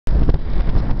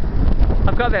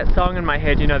got that song in my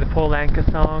head, you know, the Paul Anka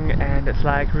song, and it's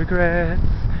like, regrets,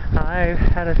 I've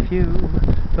had a few,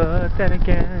 but then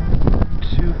again,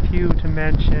 too few to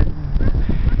mention.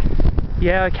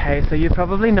 Yeah, okay, so you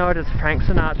probably know it as a Frank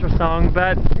Sinatra song,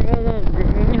 but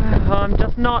I'm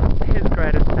just not his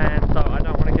greatest fan, so I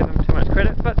don't want to give him too much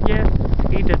credit, but yes,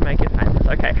 he did make it famous.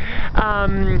 Okay,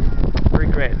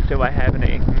 regrets, do I have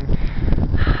any?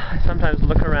 I sometimes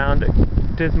look around at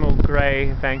dismal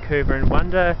grey Vancouver and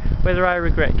wonder whether I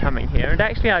regret coming here, and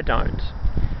actually I don't.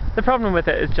 The problem with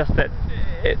it is just that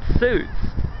it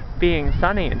suits being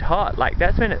sunny and hot. Like,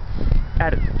 that's when it's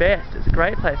at its best. It's a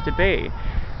great place to be.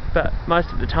 But most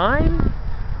of the time,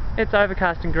 it's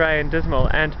overcast and grey and dismal,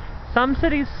 and some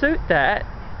cities suit that.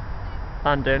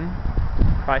 London,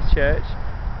 Christchurch.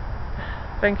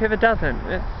 Vancouver doesn't.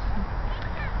 It's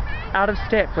out of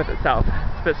step with itself.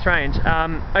 It's a bit strange.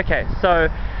 Okay, so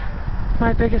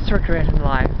my biggest regret in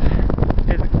life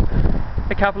is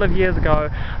a couple of years ago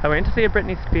I went to see a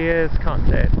Britney Spears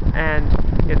concert, and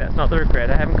yeah, that's not the regret,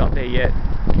 I haven't got there yet,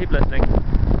 keep listening.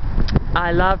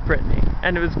 I love Britney,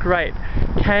 and it was great.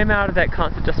 Came out of that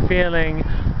concert just feeling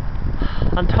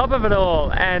on top of it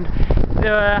all, and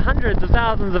there were hundreds of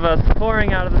thousands of us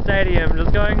pouring out of the stadium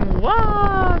just going,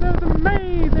 wow, that was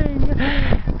amazing!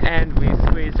 And we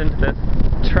squeezed into this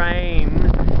train,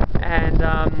 and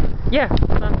yeah,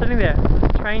 so I'm sitting there,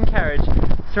 this train carriage,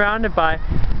 surrounded by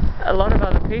a lot of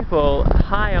other people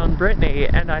high on Britney,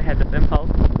 and I had this impulse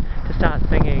to start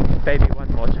singing Baby One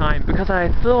More Time, because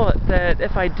I thought that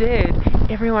if I did,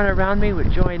 everyone around me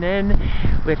would join in,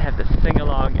 we'd have this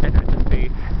sing-along, and it would just be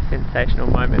a sensational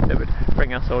moment that would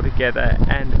bring us all together,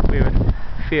 and we would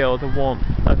feel the warmth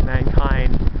of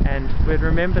mankind, and we'd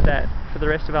remember that for the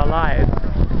rest of our lives.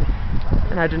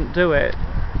 And I didn't do it.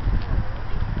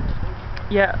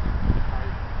 Yeah.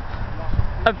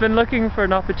 I've been looking for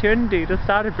an opportunity to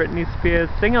start a Britney Spears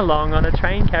sing-along on a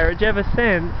train carriage ever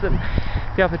since, and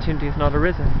the opportunity has not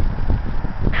arisen.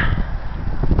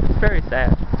 It's very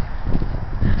sad.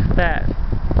 That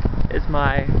is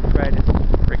my greatest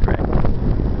regret.